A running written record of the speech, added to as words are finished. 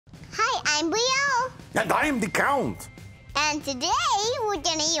I'm Brielle. And I am the Count. And today we're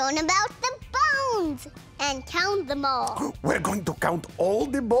gonna learn about the bones and count them all. We're going to count all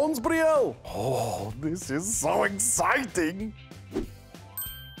the bones, Brielle. Oh, this is so exciting.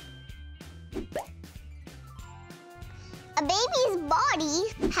 A baby's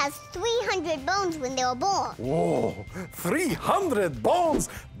body has 300 bones when they were born. Whoa, 300 bones.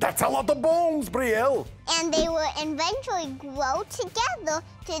 That's a lot of bones, Brielle. And they will eventually grow together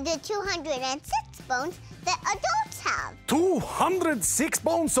to the 206 bones that adults have. 206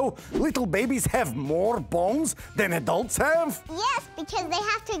 bones, so little babies have more bones than adults have? Yes, because they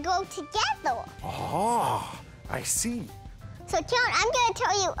have to grow together. Ah, I see. So, Karen, I'm going to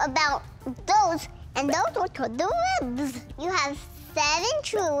tell you about those, and those are called the ribs. You have 7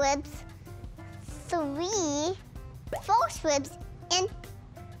 true ribs, 3 false ribs, and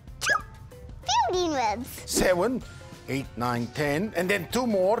 2 floating ribs. 7, 8, 9, 10, and then 2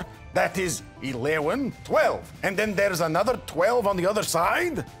 more. That is 11, 12. And then there's another 12 on the other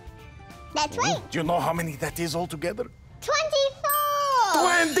side? That's right. Do you know how many that is altogether? 24!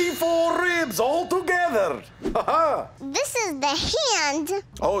 24 ribs altogether! Haha! This is the hand.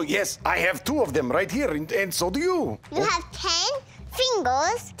 Oh, yes, I have 2 of them right here, and so do you. You have 10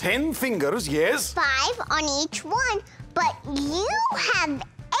 fingers. 10 fingers, yes. 5 on each one, but you have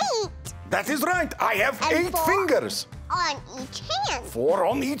 8. That is right, I have And 8 4 fingers. on each hand. 4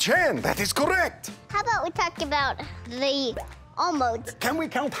 on each hand, that is correct. How about we talk about the almost? Can we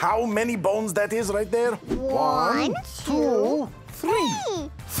count how many bones that is right there? 1, 2,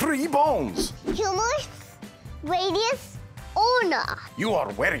 3. 3 bones. Humerus, radius, ulna. You are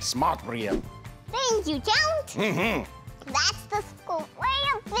very smart, Brielle. Thank you, Count. Mm-hmm. That's the skull way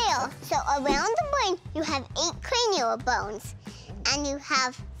up there. So around the brain, you have 8 cranial bones, and you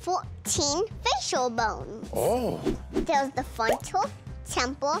have 14 facial bones. Oh. There's the frontal,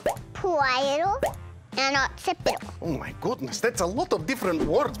 temporal, parietal, and occipital. Oh my goodness, that's a lot of different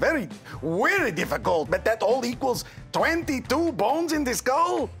words. Very, very difficult. But that all equals 22 bones in the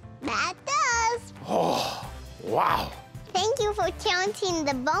skull? That does. Oh, wow. Thank you for counting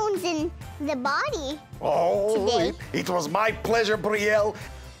the bones in the body Oh, today. it was my pleasure, Brielle.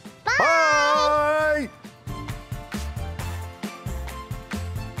 Bye. Bye.